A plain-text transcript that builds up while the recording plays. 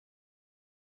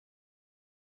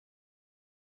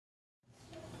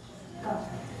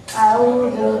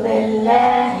أعوذ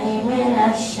بالله من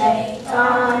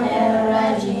الشيطان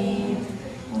الرجيم.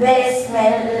 بسم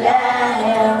الله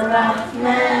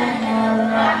الرحمن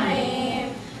الرحيم.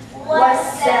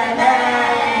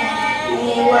 والسماء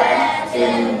ذات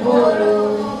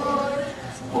البروج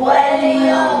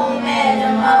واليوم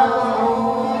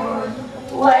الموعود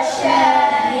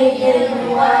وشاهد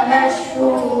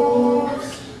ومشهود.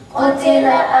 قتل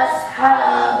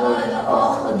أصحاب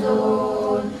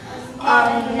الأخدود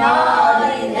النار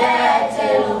ذات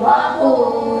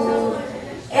الوقود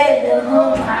إذ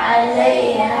هم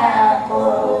عليها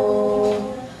قعود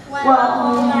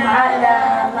وهم على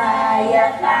ما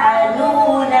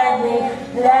يفعلون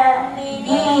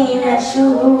بالمؤمنين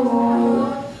شهود.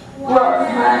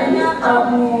 وما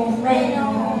نقموا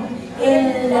منهم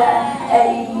إلا أن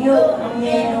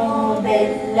يؤمنوا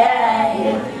بالله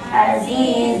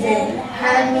العزيز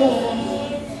الحميد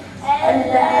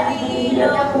الذي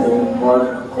له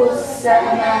ملك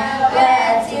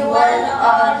السماوات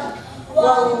والأرض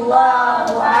والله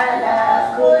على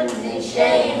كل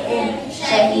شيء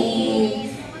شهيد.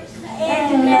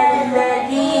 إن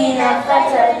الذين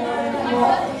فتنوا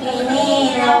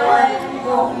المؤمنين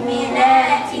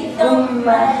والمؤمنات ثم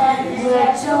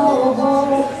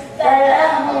يتوبوا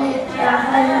فلهم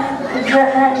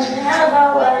جهنم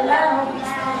ولهم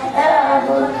عذاب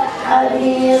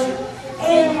الحريق.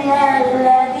 إن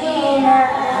الذين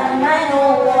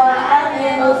آمنوا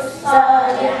وعملوا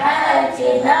الصالحات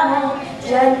لهم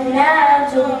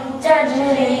جنات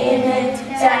تجري من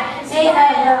تحتها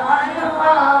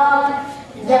الأنهار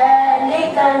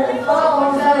ذلك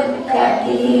الفوز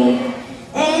الكبير.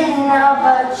 إن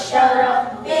بطش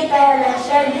ربك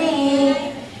لشديد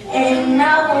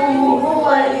إنه هو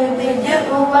يبدئ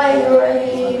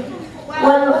ويعيد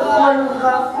وهو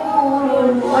الغفور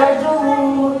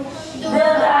الودود ذو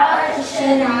العرش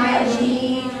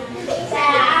المجيد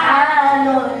فعال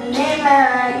لما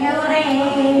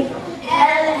يريد.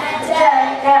 هل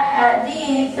أتاك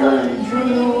حديث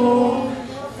الجنود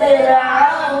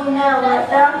فرعون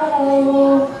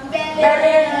وثمود بل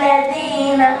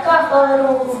الذين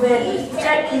كفروا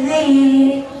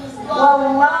بالتكذيب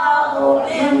والله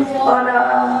من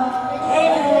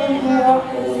ورائهم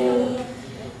محيط.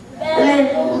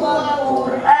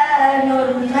 القرآن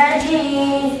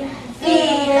المجيد في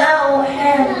لوح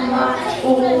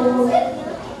محفوظ.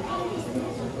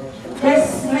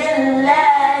 بسم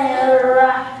الله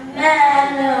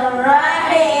الرحمن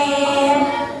الرحيم.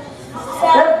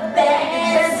 سبح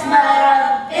اسم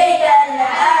ربك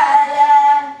الأعلى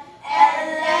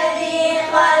الذي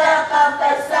خلق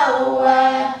فسوى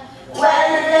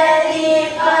والذي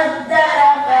قدر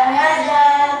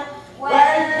فهدى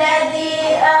والذي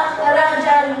أخرج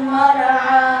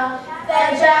المرعى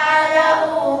فجعله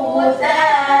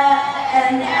غثاء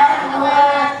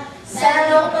أحوى.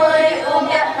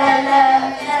 سنقرئك فلا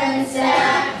تنسى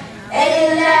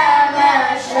إلا ما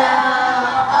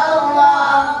شاء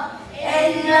الله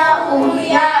إنه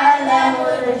يعلم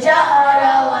الجهر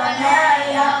وما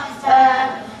يخفى.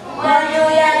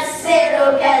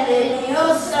 ونيسرك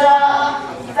لليسرى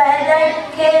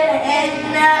فذكر إن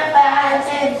نفعت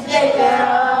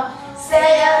الذكرى.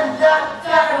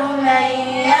 سيذكر من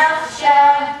يخشى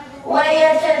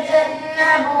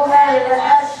ويتجنبها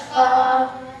الأشقى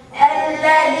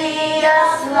الذي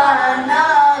يصلى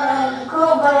نارا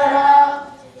كبرى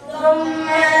ثم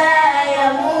لا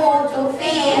يموت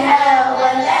فيها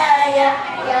ولا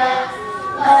يحيا.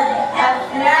 قد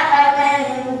أفلح من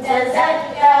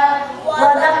تزكى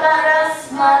وذكر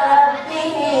اسم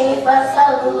ربه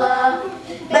فصلى.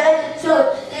 بل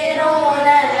تؤثرون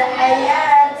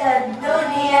الحياة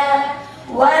الدنيا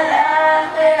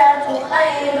والآخرة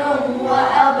خير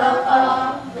وأبقى.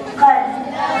 قد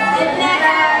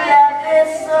كان في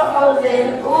الصحف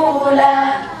الأولى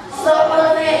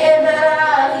صحف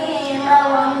إبراهيم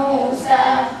وموسى.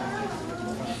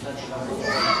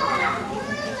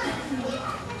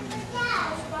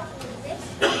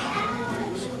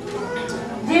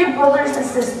 Dear brothers and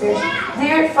sisters,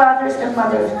 dear fathers and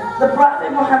mothers, the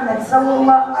Prophet Muhammad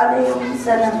sallallahu alayhi wa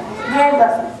sallam gave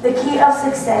us the key of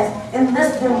success in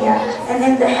this dunya and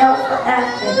in the health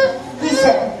after. He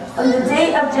said, on the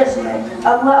day of judgment,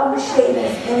 Allah will shade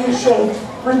us in His shade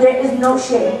when there is no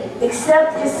shade,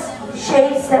 except His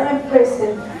shade 7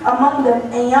 persons, among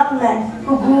them a young man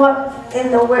who grew up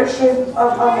in the worship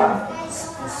of Allah.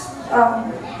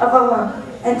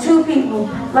 And 2 people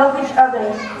love each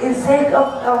other in sake of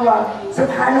Allah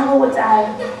subhanahu wa ta'ala,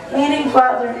 meaning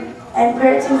father and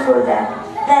parenting for them.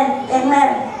 Then a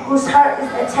man whose heart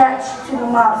is attached to the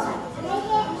mosque.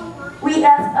 We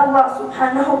ask Allah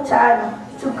subhanahu wa ta'ala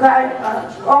to guide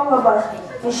all of us,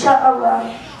 inshallah,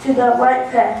 to the right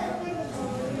path.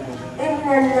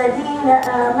 الذين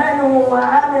آمنوا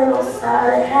وعملوا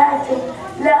الصالحات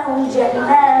لهم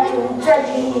جنات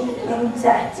تجري من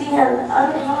تحتها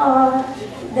الأنهار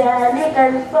ذلك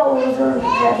الفوز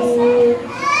الكبير.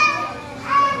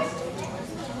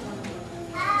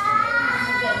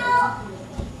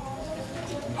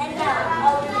 And now I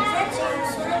will present to you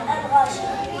Surah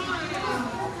Al-Ghashiyah.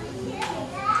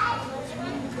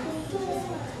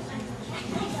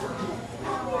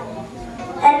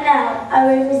 And now I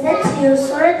will present to you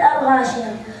Surah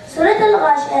Al-Ghashiyah. Surah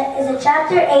Al-Ghashiyah is a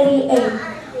chapter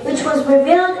 88, which was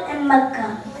revealed in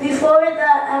Mecca before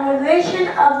the emigration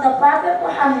of the Prophet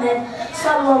Muhammad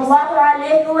sallallahu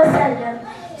alaihi wasallam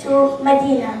to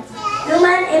Medina.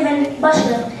 Numan ibn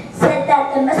Bashir said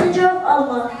that the Messenger of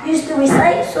Allah used to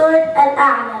recite Surah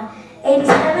Al-A'la,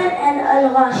 87, and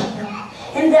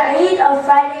Al-Ghashiyah in the Eid of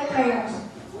Friday prayers.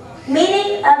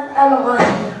 Meaning of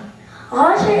Al-Ghashiyah.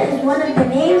 Ghashiyah is one of the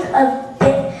names of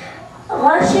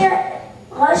Ghashiyah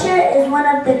is one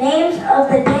of the names of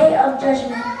the Day of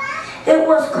Judgment. It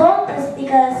was called this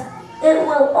because it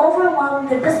will overwhelm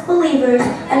the disbelievers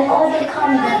and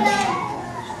overcome them.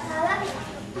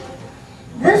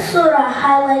 This surah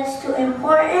highlights two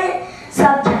important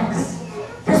subjects.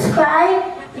 Describe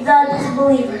the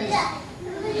disbelievers.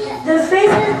 The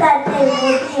faces that day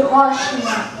will be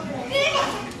Ghashiyah.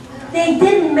 They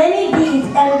did many deeds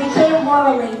and became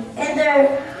worldly in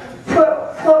their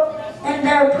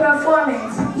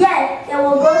performance, yet they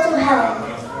will go to hell.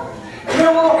 They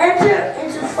will enter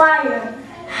into fire,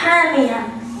 hamia,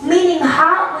 meaning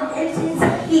hot with intense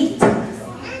heat.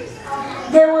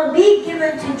 They will be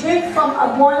given to drink from a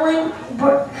boiling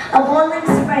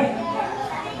spring.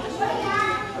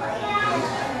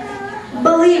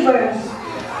 Believers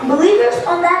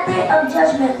on that day of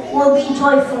judgment will be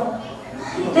joyful.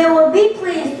 They will be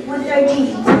pleased with their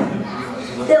deeds.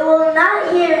 They will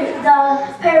not hear the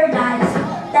paradise,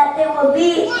 that they will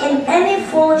be in any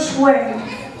foolish word.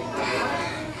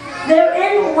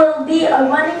 Therein will be a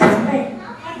running spring.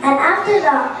 And after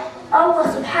that, Allah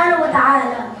subhanahu wa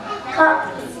ta'ala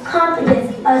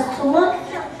commands us to look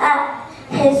at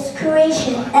His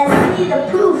creation and see the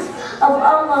proof of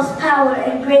Allah's power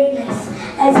and greatness.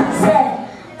 As He said,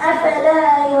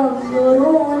 أَفَلَا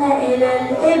يَنْظُرُونَ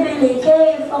إِلَى الْإِبِلِ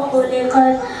كَيْفَ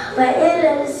خُلِقَتْ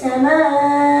وَإِلَى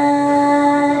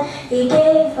السَّمَاءِ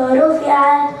كَيْفَ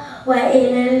رُفِعَتْ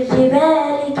وَإِلَى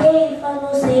الْجِبَالِ كَيْفَ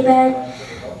نُصِبَتْ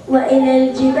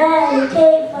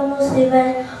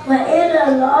وَإِلَى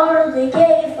الْأَرْضِ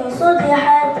كَيْفَ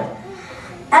سُطِحَتْ.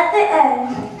 At the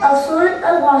end of Surah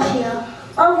Al-Ghashiyah,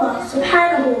 Allah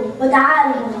subhanahu wa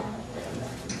ta'ala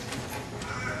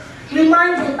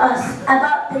reminded us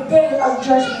about the day of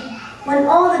judgment, when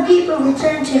all the people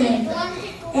return to Him.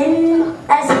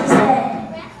 As He said,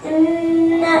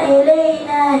 إِنَّ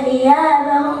إِلَيْنَا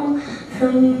إِيَابَهُمْ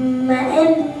ثُمَّ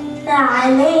إِنَّ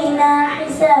عَلَيْنَا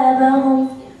حِسَابَهُمْ.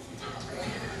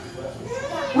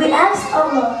 We ask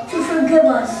Allah to forgive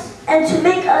us and to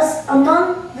make us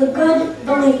among the good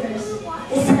believers.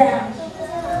 Islam.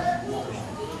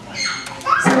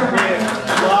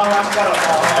 Allahu Akbar.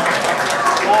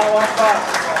 Allahu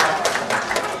Akbar.